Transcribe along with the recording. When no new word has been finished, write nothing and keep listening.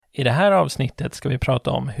I det här avsnittet ska vi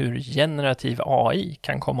prata om hur generativ AI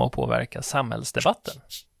kan komma att påverka samhällsdebatten.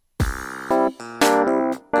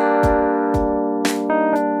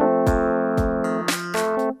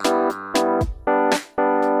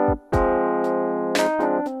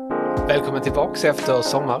 Välkommen tillbaka efter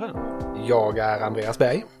sommaren. Jag är Andreas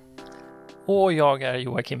Berg. Och jag är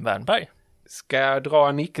Joakim Wernberg. Ska jag dra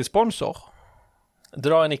en icke-sponsor?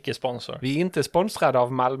 Dra en icke-sponsor. Vi är inte sponsrade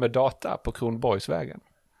av Malmö Data på Kronborgsvägen.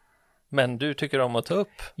 Men du tycker om att ta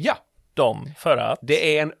upp dem för att...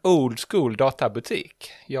 Det är en old school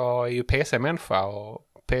databutik. Jag är ju PC-människa och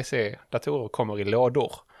PC-datorer kommer i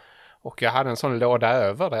lådor. Och jag hade en sån låda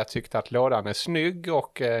över där jag tyckte att lådan är snygg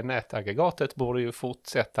och nätaggregatet borde ju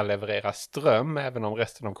fortsätta leverera ström även om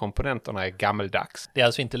resten av komponenterna är gammeldags. Det är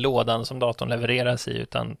alltså inte lådan som datorn levereras i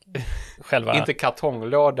utan själva... Inte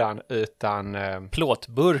kartonglådan utan...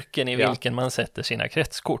 plåtburken i vilken man sätter sina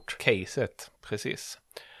kretskort. Caset, precis.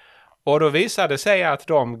 Och då visade det sig att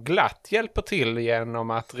de glatt hjälper till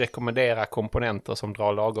genom att rekommendera komponenter som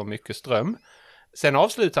drar lagom mycket ström. Sen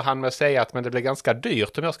avslutar han med att säga att men det blir ganska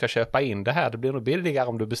dyrt om jag ska köpa in det här. Det blir nog billigare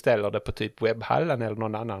om du beställer det på typ webbhallen eller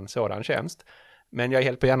någon annan sådan tjänst. Men jag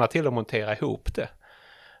hjälper gärna till att montera ihop det.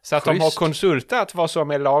 Så att de har konsultat vad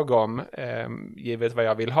som är lagom, givet vad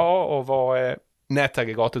jag vill ha och vad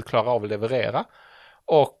nätaggregatet klarar av att leverera.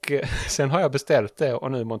 Och sen har jag beställt det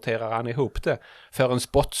och nu monterar han ihop det för en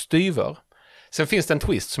spottstyver. Sen finns det en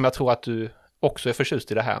twist som jag tror att du också är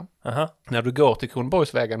förtjust i det här. När du går till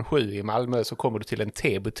Kronborgsvägen 7 i Malmö så kommer du till en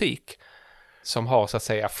tebutik som har så att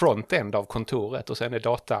säga front-end av kontoret och sen är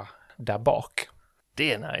data där bak.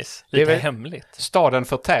 Det är nice. Lite hemligt. Staden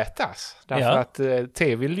förtätas. Därför att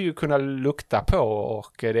te vill ju kunna lukta på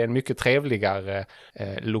och det är en mycket trevligare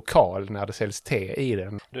lokal när det säljs te i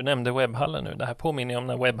den. Du nämnde webbhallen nu. Det här påminner om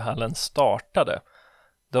när webbhallen startade.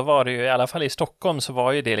 Då var det ju, i alla fall i Stockholm så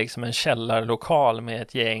var ju det liksom en källarlokal med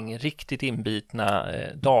ett gäng riktigt inbitna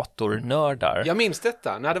datornördar. Jag minns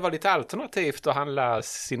detta, när det var lite alternativt att handla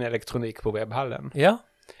sin elektronik på webbhallen. Ja,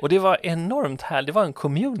 och det var enormt härligt. Det var en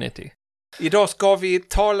community. Idag ska vi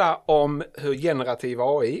tala om hur generativ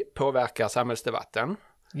AI påverkar samhällsdebatten.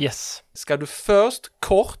 Yes. Ska du först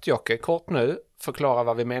kort nu, förklara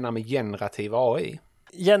vad vi menar med generativ AI?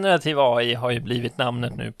 Generativ AI har ju blivit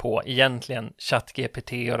namnet nu på egentligen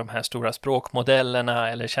ChatGPT och de här stora språkmodellerna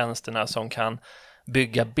eller tjänsterna som kan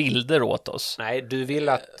bygga bilder åt oss. Nej, du vill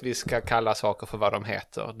att vi ska kalla saker för vad de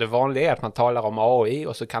heter. Det vanliga är att man talar om AI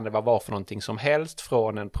och så kan det vara för någonting som helst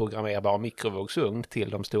från en programmerbar mikrovågsugn till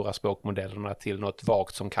de stora språkmodellerna till något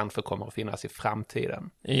vagt som kanske kommer att finnas i framtiden.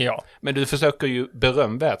 Ja. Men du försöker ju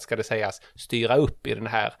berömvärt, ska det sägas, styra upp i den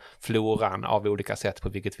här floran av olika sätt på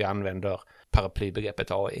vilket vi använder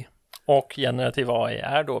paraplybegreppet AI. Och generativ AI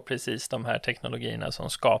är då precis de här teknologierna som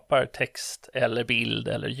skapar text eller bild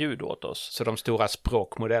eller ljud åt oss. Så de stora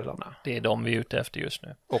språkmodellerna. Det är de vi är ute efter just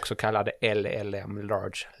nu. Också kallade LLM,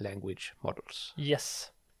 Large Language Models.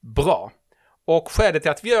 Yes. Bra. Och skälet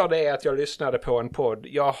till att vi gör det är att jag lyssnade på en podd.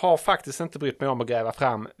 Jag har faktiskt inte brytt mig om att gräva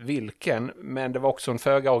fram vilken, men det var också en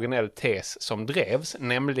föga originell tes som drevs,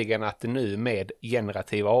 nämligen att det nu med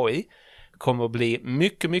generativ AI kommer att bli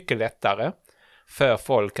mycket, mycket lättare för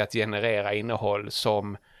folk att generera innehåll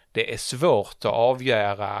som det är svårt att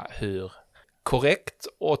avgöra hur korrekt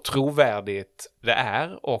och trovärdigt det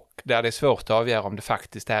är och där det är svårt att avgöra om det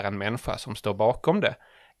faktiskt är en människa som står bakom det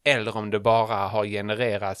eller om det bara har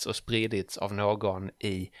genererats och spridits av någon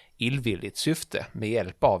i illvilligt syfte med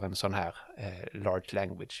hjälp av en sån här large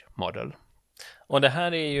language model. Och det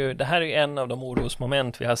här är ju en av de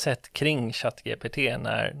orosmoment vi har sett kring ChatGPT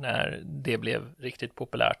när det blev riktigt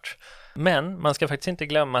populärt. Men man ska faktiskt inte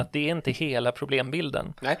glömma att det är inte hela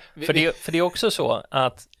problembilden. Nej, för det är också så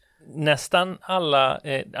att nästan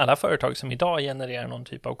alla företag som idag genererar någon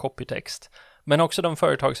typ av copytext, men också de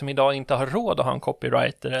företag som idag inte har råd att ha en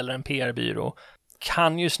copywriter eller en PR-byrå,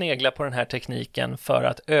 kan ju snegla på den här tekniken för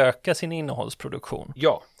att öka sin innehållsproduktion.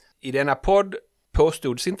 Ja, i denna podd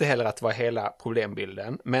påstods inte heller att det var hela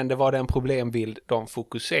problembilden, men det var den problembild de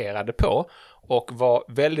fokuserade på och var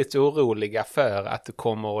väldigt oroliga för att det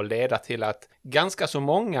kommer att leda till att ganska så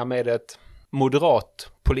många med ett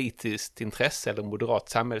moderat politiskt intresse eller moderat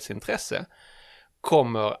samhällsintresse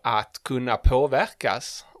kommer att kunna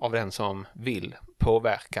påverkas av den som vill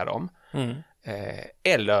påverka dem.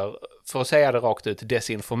 Eller, för att säga det rakt ut,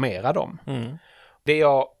 desinformera dem. Det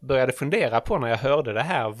jag började fundera på när jag hörde det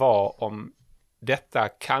här var om detta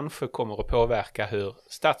kanske kommer att påverka hur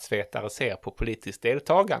statsvetare ser på politiskt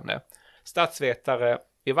deltagande. Statsvetare,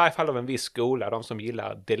 i varje fall av en viss skola, de som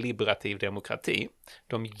gillar deliberativ demokrati,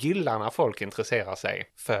 de gillar när folk intresserar sig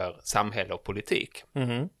för samhälle och politik.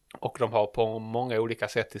 Och de har på många olika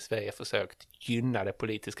sätt i Sverige försökt gynna det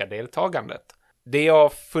politiska deltagandet. Det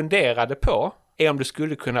jag funderade på är om det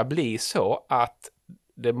skulle kunna bli så att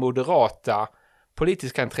det moderata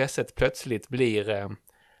politiska intresset plötsligt blir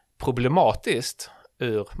problematiskt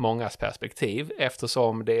ur mångas perspektiv,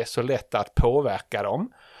 eftersom det är så lätt att påverka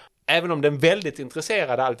dem. Även om den väldigt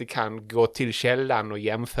intresserade alltid kan gå till källan och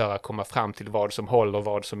jämföra, komma fram till vad som håller,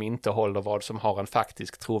 vad som inte håller, vad som har en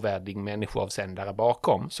faktisk trovärdig människoavsändare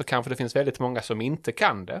bakom, så kanske det finns väldigt många som inte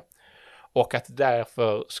kan det. Och att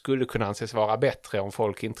därför skulle kunna anses vara bättre om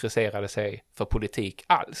folk intresserade sig för politik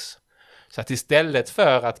alls. Så att istället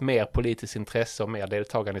för att mer politiskt intresse och mer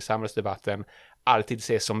deltagande i samhällsdebatten alltid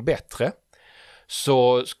ses som bättre,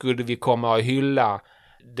 så skulle vi komma att hylla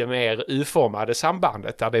det mer uformade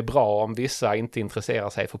sambandet där det är bra om vissa inte intresserar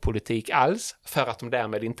sig för politik alls, för att de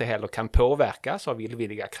därmed inte heller kan påverkas av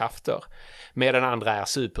illvilliga krafter, medan andra är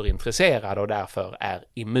superintresserade och därför är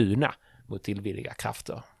immuna mot illvilliga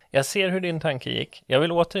krafter. Jag ser hur din tanke gick. Jag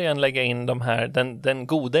vill återigen lägga in den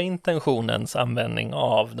goda intentionens användning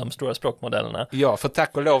av de stora språkmodellerna. Ja, för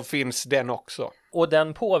tack och lov finns den också. Och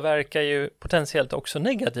den påverkar ju potentiellt också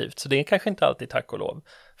negativt, så det är kanske inte alltid tack och lov.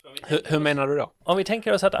 Hur menar du då? Om vi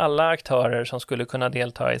tänker oss att alla aktörer som skulle kunna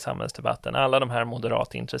delta i samhällsdebatten, alla de här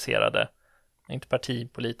moderatintresserade, inte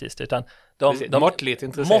partipolitiskt, utan de måttligt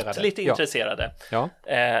intresserade. Ja.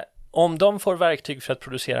 Om de får verktyg för att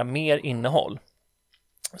producera mer innehåll,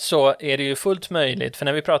 så är det ju fullt möjligt, för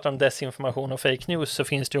när vi pratar om desinformation och fake news så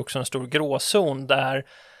finns det också en stor gråzon där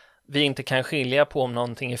vi inte kan skilja på om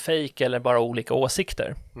någonting är fake eller bara olika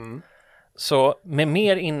åsikter. Mm. Så med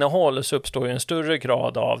mer innehåll så uppstår ju en större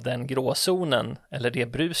grad av den gråzonen eller det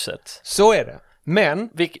bruset. Så är det. Men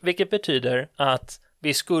vilket betyder att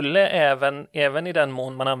vi skulle även i den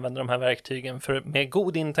mån man använder de här verktygen med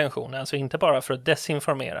god intention, alltså inte bara för att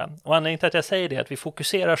desinformera. Och anledningen till att jag säger det är att vi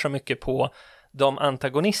fokuserar så mycket på de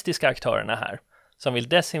antagonistiska aktörerna här som vill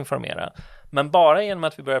desinformera. Men bara genom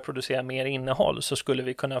att vi börjar producera mer innehåll så skulle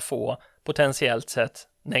vi kunna få potentiellt sett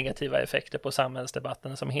negativa effekter på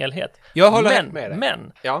samhällsdebatten som helhet. Jag håller helt med dig.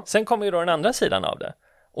 Men ja. Sen kommer ju då den andra sidan av det.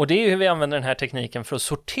 Och det är ju hur vi använder den här tekniken för att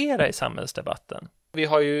sortera i samhällsdebatten. Vi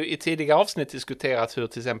har ju i tidigare avsnitt diskuterat hur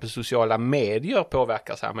till exempel sociala medier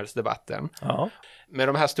påverkar samhällsdebatten. Ja. Med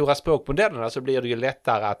de här stora språkmodellerna så blir det ju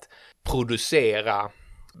lättare att producera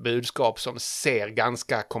budskap som ser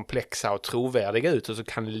ganska komplexa och trovärdiga ut och så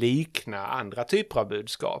kan likna andra typer av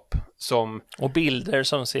budskap. Och bilder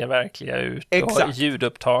som ser verkliga ut. Exakt. Och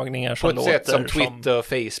ljudupptagningar som låter. På ett sätt som Twitter,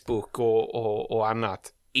 Facebook och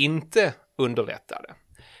annat inte underlättar det.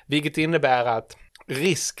 Vilket innebär att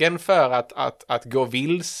risken för att gå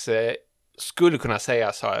vilse skulle kunna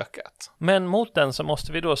sägas ha ökat. Men mot den så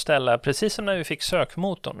måste vi då ställa, precis som när vi fick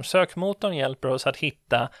sökmotorn. Sökmotorn hjälper oss att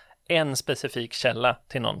hitta en specifik källa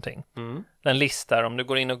till någonting. Mm. Den listar, om du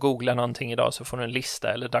går in och googlar någonting idag så får du en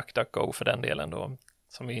lista, eller DuckDuckGo för den delen då,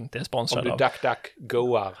 som vi inte är sponsrade av. Om du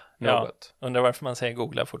DuckDuckGoar något. Ja, undrar varför man säger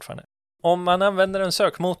googla fortfarande. Om man använder en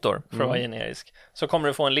sökmotor för att vara generisk så kommer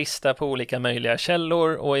du få en lista på olika möjliga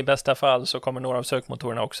källor och i bästa fall så kommer några av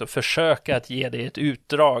sökmotorerna också försöka att ge dig ett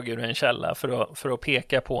utdrag ur en källa för att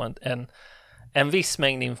peka på en viss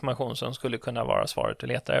mängd information som skulle kunna vara svaret du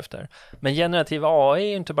letar efter. Men generativ AI är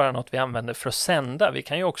ju inte bara något vi använder för att sända. Vi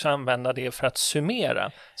kan ju också använda det för att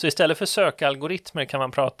summera. Så istället för sökalgoritmer kan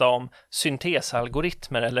man prata om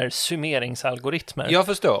syntesalgoritmer eller summeringsalgoritmer. Jag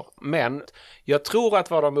förstår, men jag tror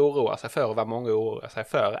att vad de oroar sig för och vad många oroar sig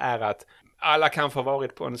för är att alla kan få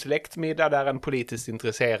varit på en släktmiddag där en politiskt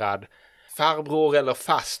intresserad farbror eller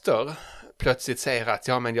faster plötsligt säger att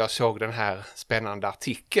ja, men jag såg den här spännande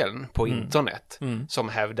artikeln på internet som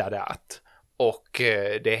hävdade att, och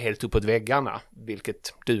det är helt uppåt väggarna,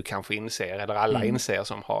 vilket du kanske inser eller alla inser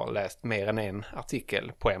som har läst mer än en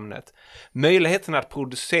artikel på ämnet. Möjligheten att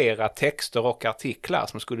producera texter och artiklar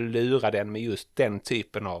som skulle lura den med just den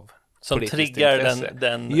typen av som triggar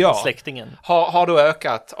den släktingen. Har då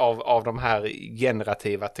ökat av de här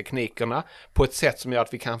generativa teknikerna på ett sätt som gör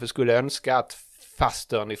att vi kanske skulle önska att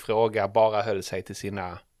fastern i fråga bara höll sig till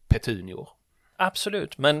sina petunior.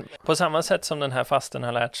 Absolut, men på samma sätt som den här fasten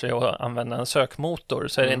har lärt sig att använda en sökmotor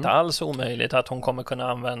så är det inte alls omöjligt att hon kommer kunna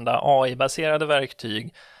använda AI-baserade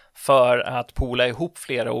verktyg för att pola ihop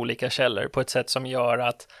flera olika källor på ett sätt som gör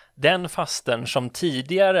att den fasten som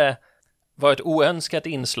tidigare var ett oönskat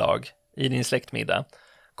inslag i din släktmiddag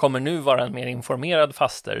kommer nu vara en mer informerad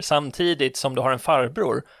faster, samtidigt som du har en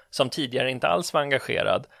farbror som tidigare inte alls var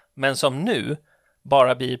engagerad men som nu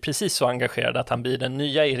bara blir precis så engagerad att han blir den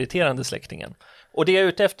nya irriterande släktingen. Och det jag är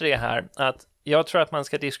ute efter är här att jag tror att man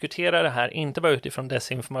ska diskutera det här inte bara utifrån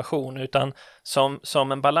desinformation utan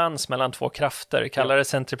som en balans mellan två krafter, kallar det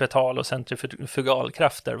centripetal och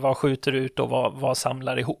centrifugalkrafter. Vad skjuter ut och vad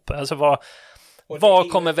samlar ihop? Alltså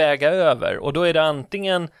vad kommer väga över? Och då är det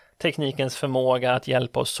antingen teknikens förmåga att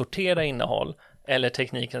hjälpa oss sortera innehåll eller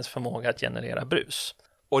teknikens förmåga att generera brus.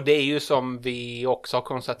 Och det är ju som vi också har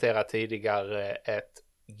konstaterat tidigare ett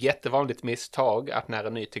jättevanligt misstag att när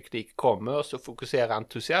en ny teknik kommer så fokuserar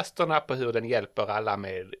entusiasterna på hur den hjälper alla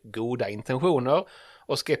med goda intentioner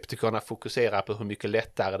och skeptikerna fokuserar på hur mycket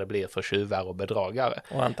lättare det blir för tjuvar och bedragare.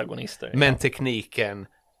 Och antagonister. Men tekniken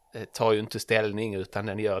tar ju inte ställning utan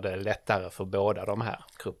den gör det lättare för båda de här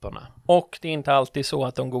grupperna. Och det är inte alltid så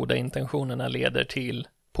att de goda intentionerna leder till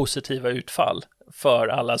positiva utfall för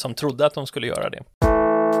alla som trodde att de skulle göra det.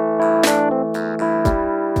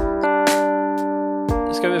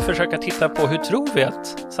 Ska vi försöka titta på hur tror vi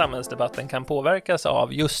att samhällsdebatten kan påverkas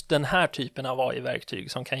av just den här typen av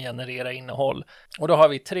AI-verktyg som kan generera innehåll. Och då har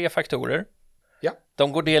vi 3 faktorer. Ja.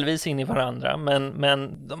 De går delvis in i varandra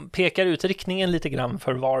men de pekar ut riktningen lite grann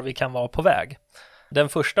för var vi kan vara på väg. Den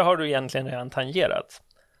första har du egentligen redan tangerat.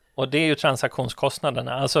 Och det är ju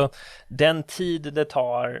transaktionskostnaderna. Alltså den tid det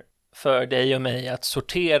tar för dig och mig att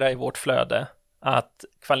sortera i vårt flöde, att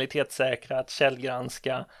kvalitetssäkra, att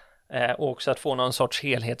källgranska och också att få någon sorts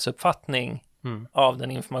helhetsuppfattning av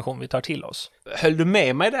den information vi tar till oss. Höll du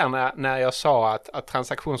med mig där när jag sa att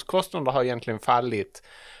transaktionskostnader har egentligen fallit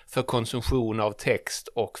för konsumtion av text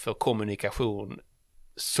och för kommunikation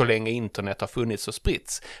så länge internet har funnits och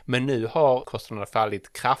spritts. Men nu har kostnaderna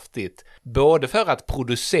fallit kraftigt både för att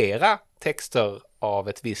producera texter av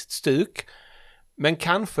ett visst stuk men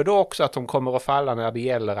kanske då också att de kommer att falla när det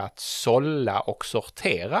gäller att sålla och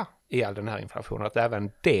sortera i all den här informationen. Att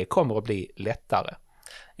även det kommer att bli lättare.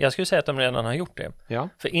 Jag skulle säga att de redan har gjort det. Ja.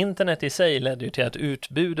 För internet i sig ledde ju till att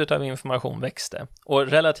utbudet av information växte. Och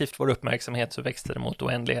relativt vår uppmärksamhet så växte det mot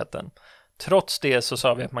oändligheten. Trots det så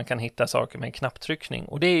sa vi att man kan hitta saker med knapptryckning.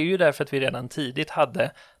 Och det är ju därför att vi redan tidigt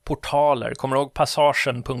hade portaler. Kommer du ihåg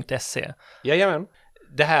passagen.se? Jajamän.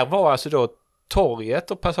 Det här var alltså då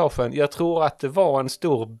torget och passagen. Jag tror att det var en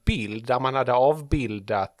stor bild där man hade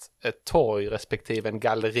avbildat ett torg respektive en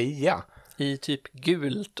galleria. I typ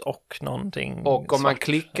gult och någonting. Och om man svart.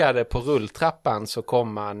 klickade på rulltrappan så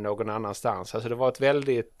kom man någon annanstans. Alltså det var ett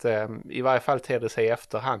väldigt, i varje fall tedde sig i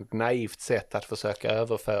efterhand, naivt sätt att försöka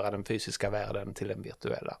överföra den fysiska världen till den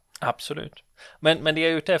virtuella. Absolut. Men det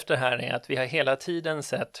jag är ute efter här är att vi har hela tiden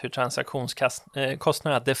sett hur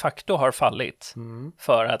transaktionskostnaderna de facto har fallit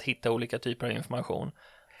för att hitta olika typer av information.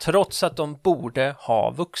 Trots att de borde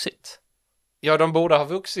ha vuxit. Ja, de borde ha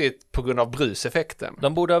vuxit på grund av bruseffekten.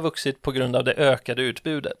 De borde ha vuxit på grund av det ökade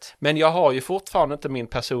utbudet. Men jag har ju fortfarande inte min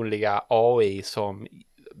personliga AI som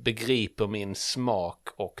begriper min smak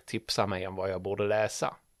och tipsar mig om vad jag borde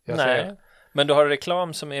läsa. Nej, men du har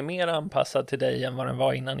reklam som är mer anpassad till dig än vad den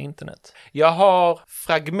var innan internet. Jag har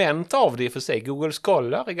fragment av det i och för sig. Google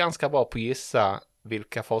Scholar är ganska bra på att gissa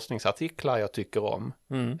vilka forskningsartiklar jag tycker om.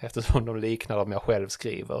 Eftersom de liknar dem jag själv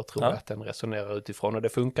skriver och tror att den resonerar utifrån. Och det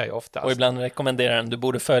funkar ju oftast. Och ibland rekommenderar den du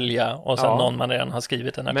borde följa och sen någon man redan har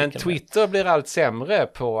skrivit en artikel. Men Twitter blir allt sämre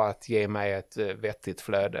på att ge mig ett vettigt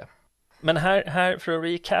flöde. Men här för att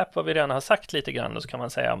recap vad vi redan har sagt lite grann, då så kan man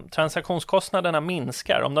säga transaktionskostnaderna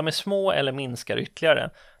minskar. Om de är små eller minskar ytterligare,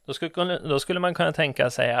 då skulle man kunna tänka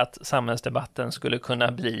sig att samhällsdebatten skulle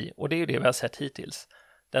kunna bli, och det är ju det vi har sett hittills,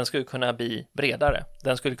 den skulle kunna bli bredare.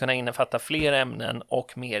 Den skulle kunna innefatta fler ämnen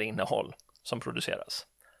och mer innehåll som produceras.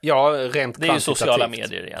 Ja, rent det är ju sociala medier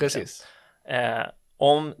egentligen. Precis.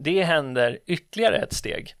 Om det händer ytterligare ett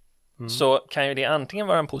steg så kan ju det antingen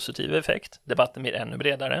vara en positiv effekt, debatten blir ännu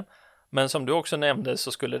bredare, men som du också nämnde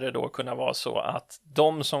så skulle det då kunna vara så att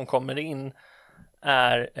de som kommer in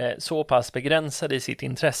är så pass begränsade i sitt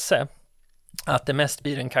intresse att det mest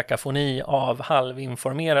blir en kakafoni av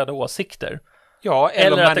halvinformerade åsikter. Ja,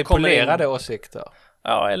 eller manipulerade åsikter.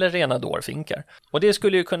 Ja, eller rena dårfinkar. Och det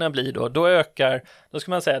skulle ju kunna bli då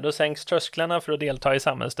ska man säga, då sänks trösklarna för att delta i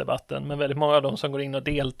samhällsdebatten, men väldigt många av de som går in och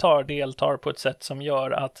deltar på ett sätt som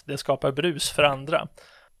gör att det skapar brus för andra.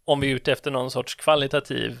 Om vi är ute efter någon sorts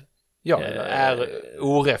kvalitativ är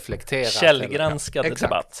oreflekterad källgranskad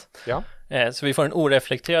debatt. Ja. Så vi får en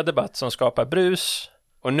oreflekterad debatt som skapar brus.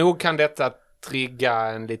 Och nog kan detta trigga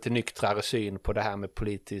en lite nyktrare syn på det här med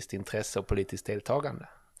politiskt intresse och politiskt deltagande.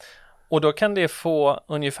 Och då kan det få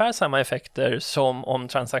ungefär samma effekter som om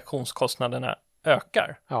transaktionskostnaderna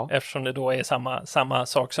ökar. Ja. Eftersom det då är samma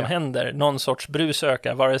sak som händer. Någon sorts brus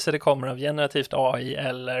ökar, vare sig det kommer av generativt AI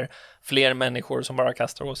eller fler människor som bara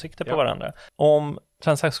kastar åsikter på varandra. Om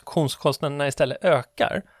transaktionskostnaderna istället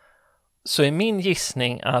ökar så är min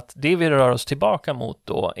gissning att det vi rör oss tillbaka mot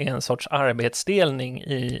då är en sorts arbetsdelning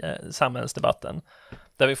i samhällsdebatten.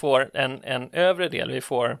 Där vi får en övre del, vi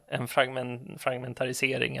får en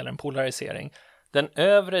fragmentarisering eller en polarisering. Den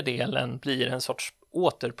övre delen blir en sorts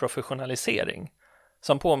återprofessionalisering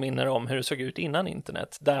som påminner om hur det såg ut innan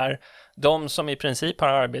internet. Där de som i princip har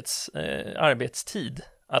arbetstid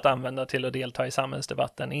att använda till att delta i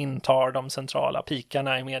samhällsdebatten intar de centrala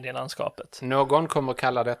pikarna i medielandskapet. Någon kommer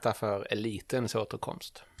kalla detta för elitens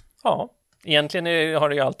återkomst. Ja, egentligen har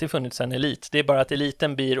det ju alltid funnits en elit. Det är bara att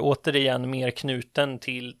eliten blir återigen mer knuten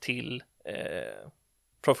till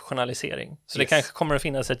professionalisering. Så det kanske kommer att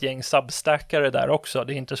finnas ett gäng substackare där också.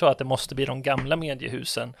 Det är inte så att det måste bli de gamla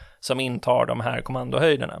mediehusen som intar de här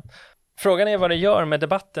kommandohöjderna. Frågan är vad det gör med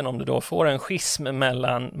debatten om du då får en schism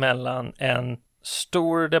mellan en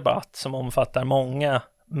stor debatt som omfattar många,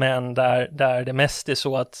 men där det mest är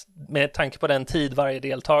så att med tanke på den tid varje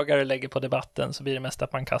deltagare lägger på debatten så blir det mest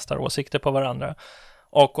att man kastar åsikter på varandra.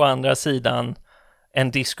 Och å andra sidan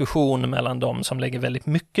en diskussion mellan dem som lägger väldigt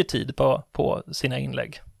mycket tid på sina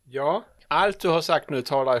inlägg. Ja, allt du har sagt nu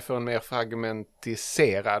talar för en mer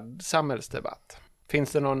fragmentiserad samhällsdebatt.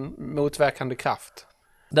 Finns det någon motverkande kraft?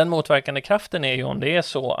 Den motverkande kraften är ju om det är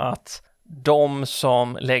så att de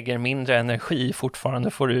som lägger mindre energi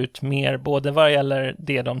fortfarande får ut mer, både vad gäller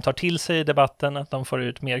det de tar till sig i debatten, att de får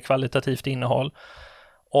ut mer kvalitativt innehåll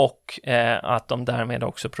och att de därmed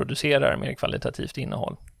också producerar mer kvalitativt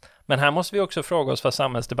innehåll. Men här måste vi också fråga oss vad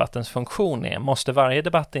samhällsdebattens funktion är. Måste varje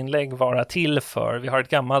debattinlägg vara till för, vi har ett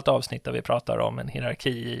gammalt avsnitt där vi pratar om en hierarki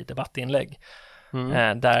i debattinlägg.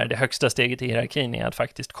 Där det högsta steget i hierarkin är att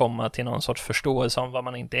faktiskt komma till någon sorts förståelse om vad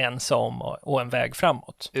man inte är ense om och en väg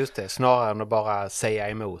framåt. Just det, snarare än att bara säga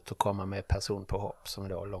emot och komma med personpåhopp som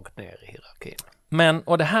då är långt ner i hierarkin.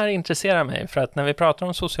 Och det här intresserar mig för att när vi pratar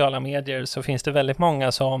om sociala medier så finns det väldigt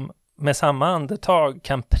många som med samma andetag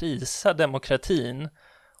kan prisa demokratin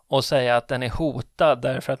och säga att den är hotad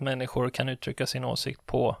därför att människor kan uttrycka sin åsikt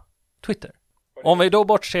på Twitter. Om vi då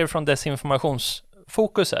bortser från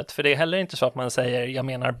desinformationsfokuset, för det är heller inte så att man säger jag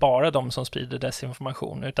menar bara de som sprider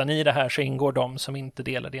desinformation, utan i det här så ingår de som inte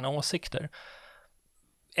delar dina åsikter.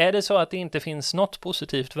 Är det så att det inte finns något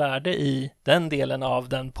positivt värde i den delen av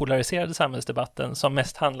den polariserade samhällsdebatten som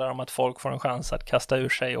mest handlar om att folk får en chans att kasta ur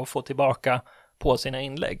sig och få tillbaka på sina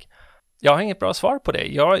inlägg? Jag har inget bra svar på det.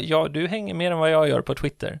 Du hänger mer än vad jag gör på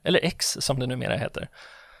Twitter. Eller X som det numera heter.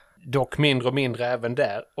 Dock mindre och mindre även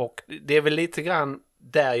där. Och det är väl lite grann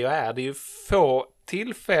där jag är. Det är ju få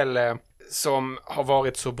tillfällen som har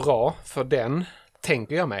varit så bra för den,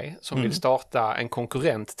 tänker jag mig, som vill starta en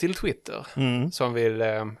konkurrent till Twitter. Som vill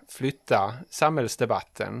flytta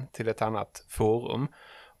samhällsdebatten till ett annat forum.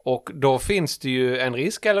 Och då finns det ju en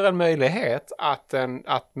risk eller en möjlighet att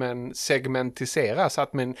man segmentiseras,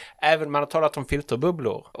 att även man har talat om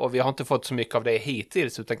filterbubblor och vi har inte fått så mycket av det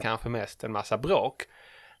hittills utan kanske mest en massa bråk.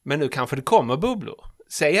 Men nu kanske det kommer bubblor.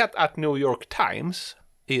 Säg att New York Times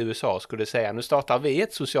i USA skulle säga nu startar vi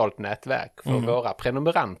ett socialt nätverk för våra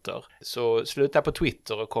prenumeranter. Så sluta på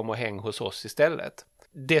Twitter och kom och häng hos oss istället.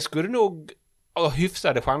 Det skulle nog ha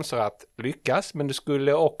hyfsade chanser att lyckas, men det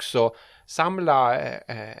skulle också samla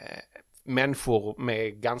människor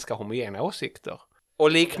med ganska homogena åsikter.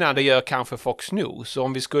 Och liknande gör kanske Fox News. Så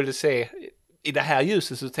om vi skulle se i det här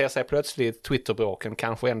ljuset så ter sig plötsligt Twitterbråken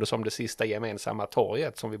kanske ändå som det sista gemensamma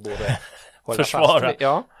torget som vi borde hålla försvara. Fast vid.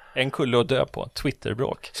 Ja. En kulle att dö på,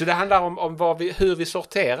 Twitterbråk. Så det handlar om hur vi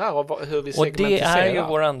sorterar och hur vi segmentiserar. Och det är ju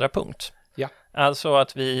vår andra punkt. Ja. Alltså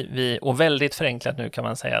att vi, och väldigt förenklat nu kan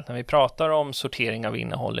man säga att när vi pratar om sortering av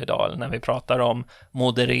innehåll idag, eller när vi pratar om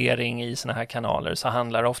moderering i såna här kanaler, så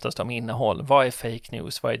handlar det oftast om innehåll. Vad är fake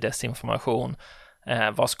news? Vad är desinformation?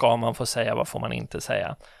 Vad ska man få säga? Vad får man inte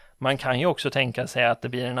säga? Man kan ju också tänka sig att det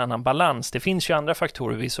blir en annan balans. Det finns ju andra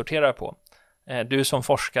faktorer vi sorterar på. Du som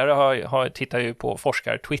forskare tittar ju på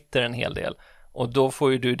forskar-Twitter en hel del. Och då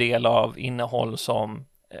får ju du del av innehåll som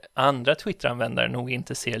andra Twitter-användare nog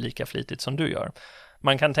inte ser lika flitigt som du gör.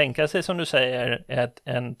 Man kan tänka sig, som du säger,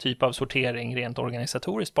 en typ av sortering rent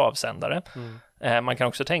organisatoriskt på avsändare. Man kan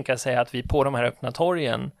också tänka sig att vi på de här öppna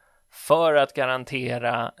torgen, för att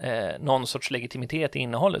garantera någon sorts legitimitet i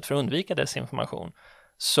innehållet, för att undvika desinformation,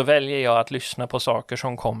 så väljer jag att lyssna på saker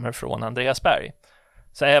som kommer från Andreas Berg.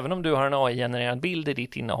 Så även om du har en AI-genererad bild i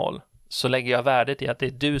ditt innehåll, så lägger jag värdet i att det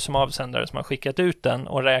är du som avsändare som har skickat ut den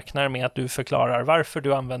och räknar med att du förklarar varför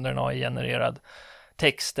du använder en AI-genererad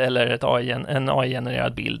text eller en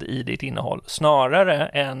AI-genererad bild i ditt innehåll. Snarare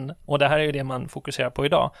än, och det här är ju det man fokuserar på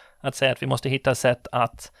idag, att säga att vi måste hitta sätt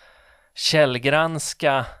att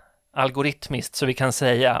källgranska algoritmiskt så vi kan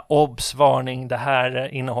säga obs, varning, det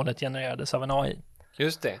här innehållet genererades av en AI.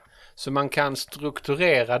 Just det. Så man kan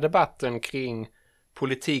strukturera debatten kring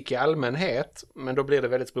politik i allmänhet, men då blir det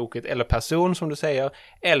väldigt språkigt, eller person som du säger,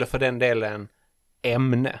 eller för den delen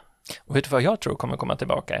ämne. Och vet du vad jag tror kommer komma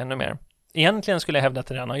tillbaka ännu mer? Egentligen skulle jag hävda att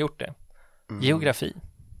det redan har gjort det. Geografi.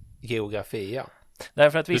 Geografi, ja.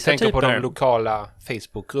 Därför att Du vissa tänker typer, på de lokala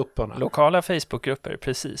Facebookgrupperna. Lokala Facebookgrupper,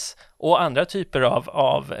 precis. Och andra typer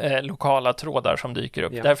av lokala trådar som dyker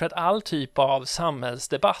upp. Ja. Därför att all typ av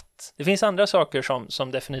samhällsdebatt, det finns andra saker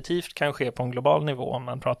som definitivt kan ske på en global nivå om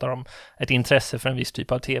man pratar om ett intresse för en viss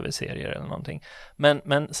typ av tv-serier eller någonting.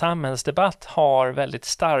 Men samhällsdebatt har väldigt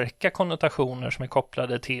starka konnotationer som är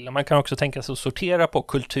kopplade till, och man kan också tänka sig att sortera på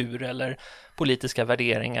kultur eller politiska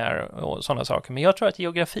värderingar och sådana saker. Men jag tror att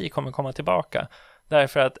geografi kommer komma tillbaka.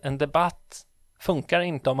 Därför att en debatt funkar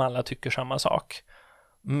inte om alla tycker samma sak.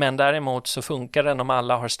 Men däremot så funkar den om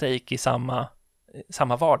alla har stake i samma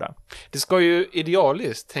vardag. Det ska ju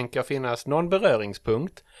idealiskt, tänker jag, finnas någon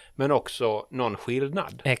beröringspunkt, men också någon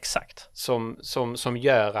skillnad. Exakt. Som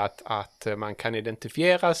gör att man kan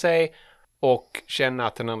identifiera sig och känna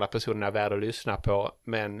att den andra personen är värd att lyssna på,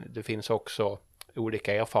 men det finns också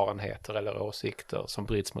olika erfarenheter eller åsikter som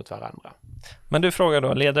bryts mot varandra. Men du frågar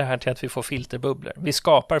då, leder det här till att vi får filterbubblor? Vi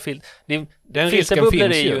skapar filterbubblor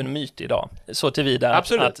filterbubblor är ju en myt idag. Så tillvida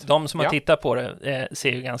att de som har Ja. tittat på det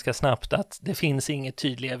ser ju ganska snabbt att det finns inget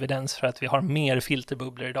tydlig evidens för att vi har mer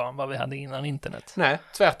filterbubblor idag än vad vi hade innan internet. Nej,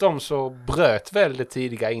 tvärtom så bröt väl det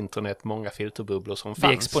tidiga internet många filterbubblor som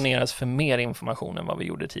fanns. Vi exponeras för mer information än vad vi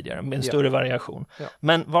gjorde tidigare, med en större variation. Ja.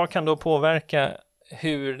 Men vad kan då påverka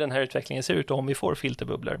hur den här utvecklingen ser ut om vi får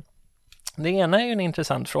filterbubblor? Det ena är ju en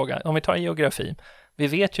intressant fråga. Om vi tar geografi. Vi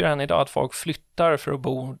vet ju redan idag att folk flyttar för att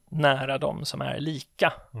bo nära dem som är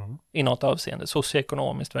lika i något avseende,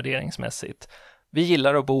 socioekonomiskt, värderingsmässigt. Vi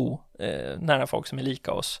gillar att bo nära folk som är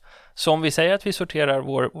lika oss. Så om vi säger att vi sorterar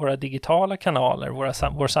våra digitala kanaler,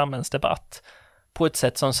 vår samhällsdebatt på ett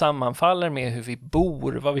sätt som sammanfaller med hur vi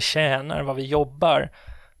bor, vad vi tjänar, vad vi jobbar,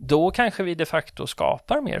 då kanske vi de facto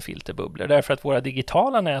skapar mer filterbubblor. Därför att våra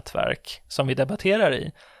digitala nätverk som vi debatterar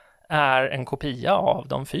i är en kopia av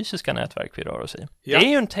de fysiska nätverk vi rör oss i. Ja. Det är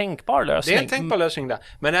ju en tänkbar lösning. Det är en tänkbar lösning där.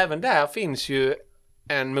 Men även där finns ju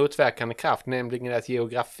en motverkande kraft, nämligen att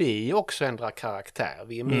geografi också ändrar karaktär.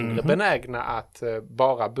 Vi är mindre benägna att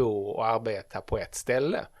bara bo och arbeta på ett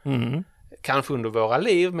ställe. Kanske under våra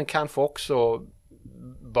liv, men kanske också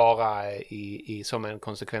bara som en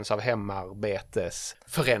konsekvens av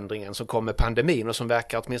hemarbetesförändringen som kom med pandemin och som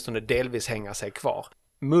verkar åtminstone delvis hänga sig kvar.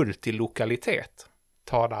 Multilokalitet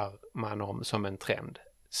talar man om som en trend,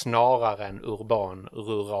 snarare än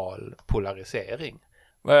urban-rural polarisering.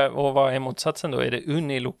 Och vad är motsatsen då? Är det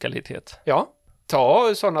unilokalitet? Ja,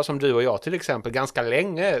 ta sådana som du och jag till exempel. Ganska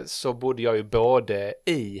länge så bodde jag ju både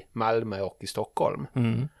i Malmö och i Stockholm.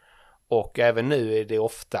 Och även nu är det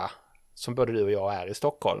ofta som både du och jag är i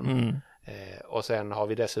Stockholm. Och sen har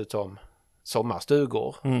vi dessutom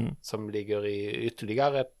sommarstugor som ligger i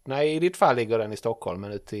ditt fall ligger den i Stockholm,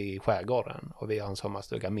 men ute i skärgården. Och vi har en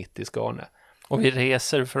sommarstuga mitt i Skåne. Och vi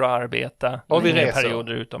reser för att arbeta och vi reser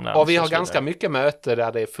perioder utomlands. Och vi har ganska mycket möte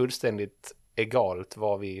där det är fullständigt egalt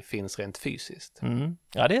var vi finns rent fysiskt.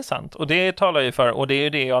 Ja, det är sant. Och det talar ju för, och det är ju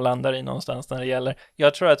det jag landar i någonstans när det gäller.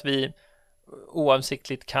 Jag tror att vi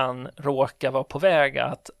oavsiktligt kan råka vara på väg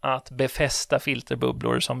att befästa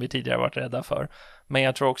filterbubblor som vi tidigare varit rädda för. Men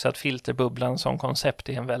jag tror också att filterbubblan som koncept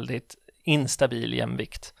är en väldigt instabil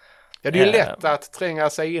jämvikt. Ja, det är ju lätt att tränga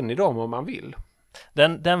sig in i dem om man vill.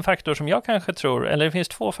 Den faktor som jag kanske tror, eller det finns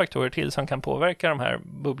 2 faktorer till som kan påverka de här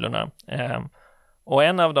bubblorna. Och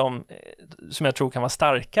en av dem som jag tror kan vara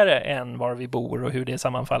starkare än var vi bor och hur det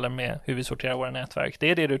sammanfaller med hur vi sorterar våra nätverk.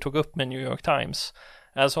 Det är det du tog upp med New York Times.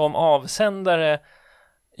 Alltså om avsändare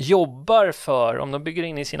jobbar för, om de bygger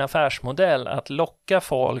in i sin affärsmodell att locka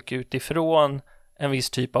folk utifrån en viss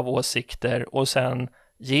typ av åsikter och sen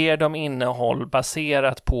ger dem innehåll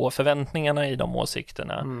baserat på förväntningarna i de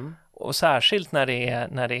åsikterna. Och särskilt när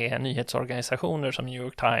det är nyhetsorganisationer som New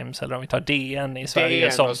York Times eller om vi tar DN i Sverige.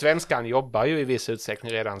 DN och Svenskan jobbar ju i viss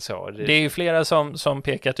utsträckning redan så. Det är ju flera som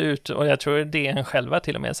pekat ut, och jag tror DN själva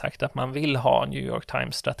till och med sagt att man vill ha New York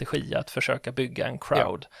Times strategi att försöka bygga en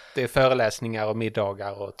crowd. Ja, det är föreläsningar och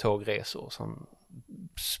middagar och tågresor som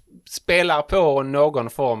spelar på någon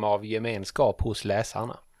form av gemenskap hos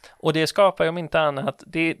läsarna. Och det skapar ju om inte annat,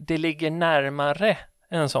 det ligger närmare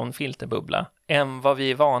en sån filterbubbla än vad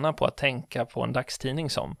vi är vana på att tänka på en dagstidning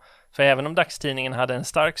som. För även om dagstidningen hade en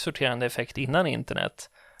stark sorterande effekt innan internet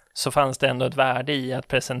så fanns det ändå ett värde i att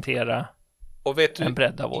presentera en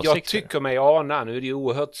bredd av åsikter. Jag tycker mig ana, nu är det ju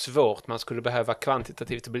oerhört svårt, man skulle behöva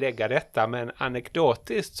kvantitativt belägga detta, men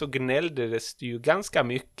anekdotiskt så gnälldes det ju ganska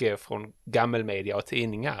mycket från gammelmedia och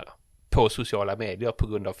tidningar på sociala medier på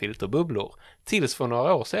grund av filterbubblor. Tills för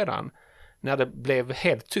några år sedan när det blev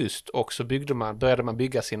helt tyst och så började man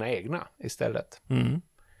bygga sina egna istället.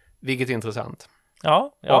 Vilket är intressant.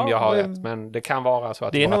 Ja, om jag har rätt, men det kan vara så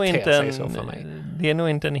att det bara ter sig så för mig. Det är nog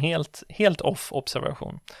inte en helt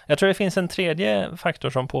off-observation. Jag tror det finns en tredje faktor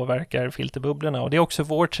som påverkar filterbubblorna, och det är också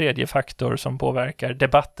vår tredje faktor som påverkar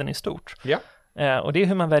debatten i stort. Ja. Och det är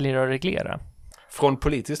hur man väljer att reglera. Från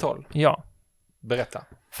politiskt håll? Ja. Berätta.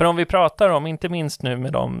 För om vi pratar om, inte minst nu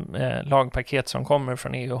med de lagpaket som kommer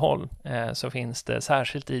från EU-håll, så finns det,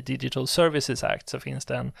 särskilt i Digital Services Act, så finns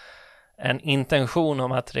det en intention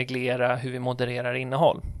om att reglera hur vi modererar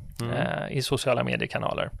innehåll i sociala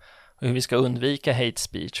mediekanaler. Och hur vi ska undvika hate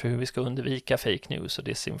speech, och hur vi ska undvika fake news och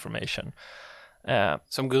disinformation.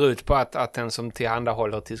 Som går ut på att den som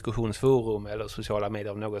tillhandahåller ett diskussionsforum eller sociala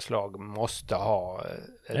medier av något slag måste ha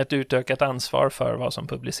ett utökat ansvar för vad som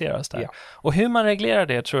publiceras där. Ja. Och hur man reglerar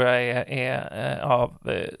det tror jag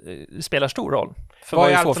spelar stor roll för vad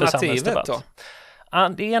vi är får för samhällsdebatt. Då?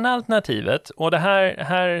 Det ena alternativet, och det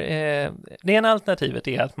ena alternativet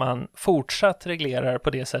är att man fortsatt reglerar på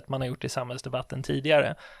det sätt man har gjort i samhällsdebatten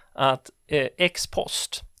tidigare. Att ex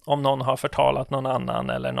post, om någon har förtalat någon annan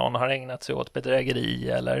eller någon har ägnat sig åt bedrägeri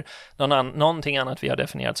eller någonting annat vi har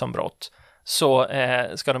definierat som brott, så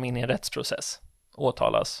ska de in i en rättsprocess,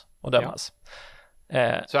 åtalas och dömas.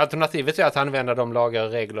 Ja. Så alternativet är att använda de lagar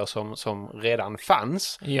och regler som redan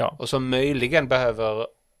fanns och som möjligen behöver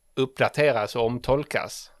uppdateras och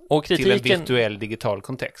omtolkas och till en virtuell digital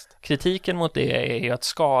kontext. Kritiken mot det är ju att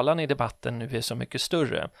skalan i debatten nu är så mycket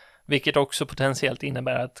större, vilket också potentiellt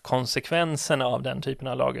innebär att konsekvenserna av den typen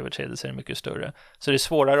av lagöverträdelser är mycket större. Så det är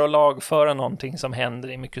svårare att lagföra någonting som händer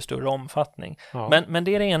i mycket större omfattning. Ja. Men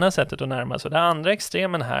det är det ena sättet att närma sig. Det andra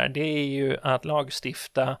extremen här, det är ju att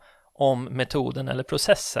lagstifta om metoden eller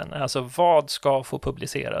processen. Alltså vad ska få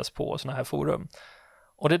publiceras på sådana här forum.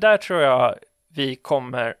 Och det där tror jag vi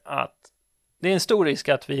kommer att... Det är en stor risk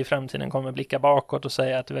att vi i framtiden kommer blicka bakåt och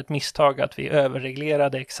säga att det var ett misstag att vi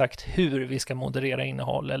överreglerade exakt hur vi ska moderera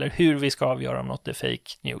innehåll eller hur vi ska avgöra om något är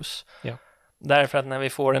fake news. Ja. Därför att när vi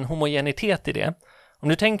får en homogenitet i det, om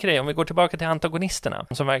du tänker dig, om vi går tillbaka till antagonisterna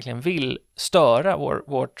som verkligen vill störa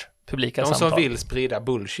vårt publika samtal. De som vill sprida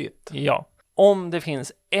bullshit. Ja. Om det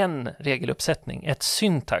finns en regeluppsättning, ett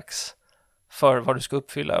syntax för vad du ska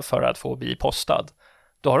uppfylla för att få bli postad,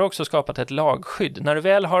 då har du också skapat ett lagskydd. När du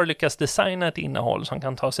väl har lyckats designa ett innehåll som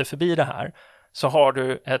kan ta sig förbi det här, så har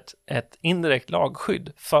du ett indirekt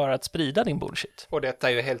lagskydd för att sprida din bullshit. Och detta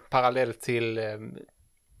är ju helt parallellt till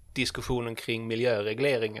diskussionen kring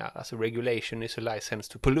miljöregleringar. Alltså regulation is a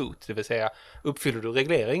license to pollute. Det vill säga, uppfyller du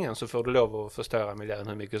regleringen så får du lov att förstöra miljön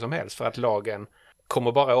hur mycket som helst. För att lagen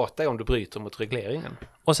kommer bara åt dig om du bryter mot regleringen.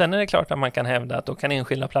 Och sen är det klart att man kan hävda att då kan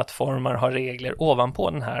enskilda plattformar ha regler ovanpå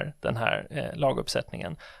den här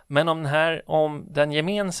laguppsättningen. Men om den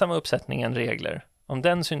gemensamma uppsättningen regler, om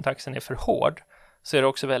den syntaxen är för hård, så är det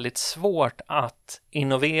också väldigt svårt att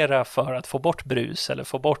innovera för att få bort brus eller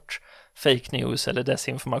få bort fake news eller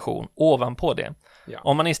desinformation ovanpå det. Ja.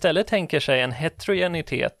 Om man istället tänker sig en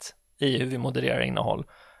heterogenitet i hur vi modererar innehåll,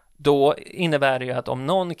 då innebär det ju att om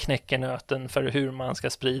någon knäcker nöten för hur man ska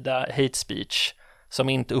sprida hate speech som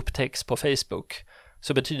inte upptäcks på Facebook,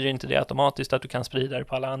 så betyder inte det automatiskt att du kan sprida det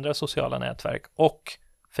på alla andra sociala nätverk, och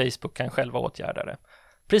Facebook kan själva åtgärda det.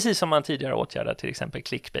 Precis som man tidigare åtgärdat till exempel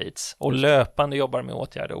clickbaits och löpande jobbar med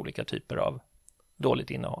åtgärda olika typer av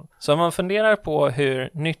dåligt innehåll. Så om man funderar på hur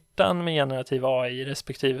nyttan med generativ AI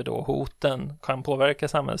respektive då hoten kan påverka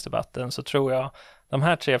samhällsdebatten, så tror jag de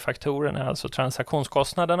här 3 faktorerna, alltså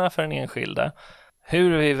transaktionskostnaderna för den enskilde,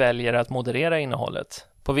 hur vi väljer att moderera innehållet,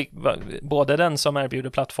 både den som erbjuder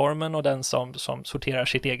plattformen och den som sorterar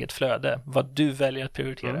sitt eget flöde, vad du väljer att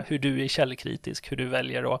prioritera, hur du är källkritisk, hur du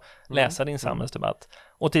väljer att läsa din samhällsdebatt,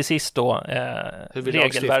 och till sist då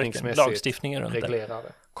regelverken, lagstiftningen runt det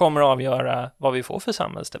kommer att avgöra vad vi får för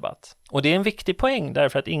samhällsdebatt. Och det är en viktig poäng,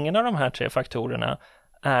 därför att ingen av de här 3 faktorerna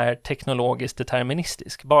är teknologiskt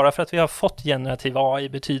deterministisk. Bara för att vi har fått generativ AI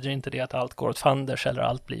betyder inte det att allt går åt fanders eller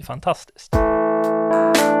allt blir fantastiskt.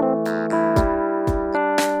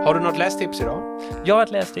 Har du något lästips idag? Jag har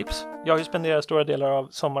ett lästips. Jag har ju spenderat stora delar av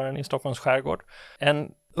sommaren i Stockholms skärgård.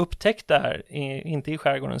 En upptäckt där, inte i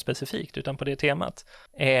skärgården specifikt utan på det temat,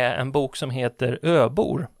 är en bok som heter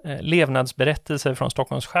Öbor, levnadsberättelser från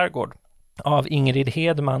Stockholms skärgård, av Ingrid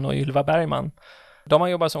Hedman och Ylva Bergman. De har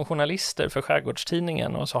jobbat som journalister för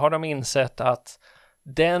Skärgårdstidningen, och så har de insett att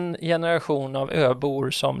den generation av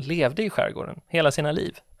öbor som levde i skärgården hela sina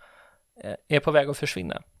liv är på väg att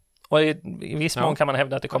försvinna. Och i viss mån kan man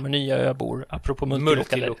hävda att det kommer nya öbor, apropå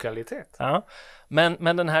multilokalitet. Ja.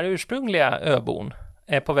 Men den här ursprungliga öbon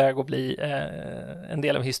är på väg att bli en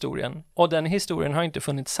del av historien. Och den historien har inte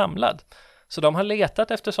funnits samlad. Så de har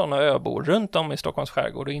letat efter sådana öbor runt om i Stockholms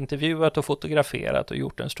skärgård och intervjuat och fotograferat och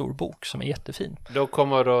gjort en stor bok som är jättefin. Då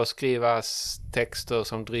kommer det att skrivas texter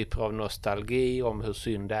som dryper av nostalgi om hur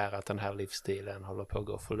synd det är att den här livsstilen håller på att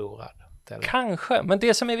gå förlorad. Eller? Kanske, men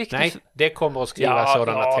det som är viktigt... Nej, det kommer att skrivas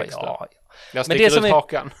sådana texter. Ja. Jag sticker ut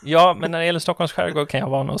hakan. Ja, men när det gäller Stockholms skärgård kan jag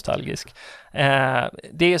vara nostalgisk.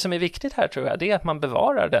 Det som är viktigt här tror jag, det är att man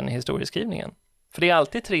bevarar den historieskrivningen. För det är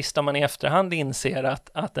alltid trist om man i efterhand inser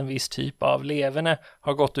att en viss typ av leverne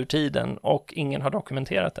har gått ur tiden och ingen har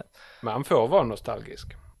dokumenterat det. Man får vara nostalgisk.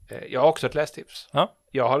 Jag har också ett lästips. Ja.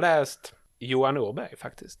 Jag har läst Johan Åberg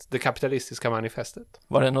faktiskt. Det kapitalistiska manifestet.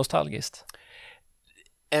 Var det nostalgiskt?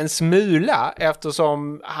 En smula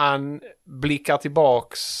eftersom han blickar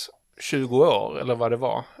tillbaks 20 år eller vad det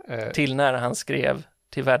var. Till när han skrev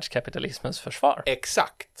till världskapitalismens försvar.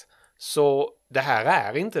 Exakt. Så det här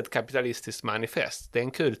är inte ett kapitalistiskt manifest. Det är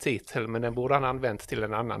en kul titel men den borde han använt till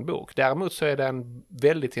en annan bok. Däremot så är den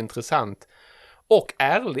väldigt intressant och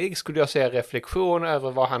ärlig skulle jag säga reflektion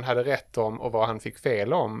över vad han hade rätt om och vad han fick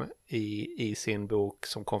fel om i sin bok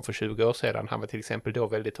som kom för 20 år sedan. Han var till exempel då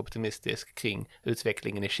väldigt optimistisk kring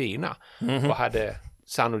utvecklingen i Kina och hade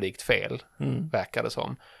sannolikt fel, verkar det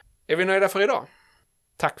som. Är vi nöjda för idag?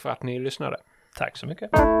 Tack för att ni lyssnade. Tack så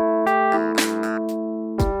mycket.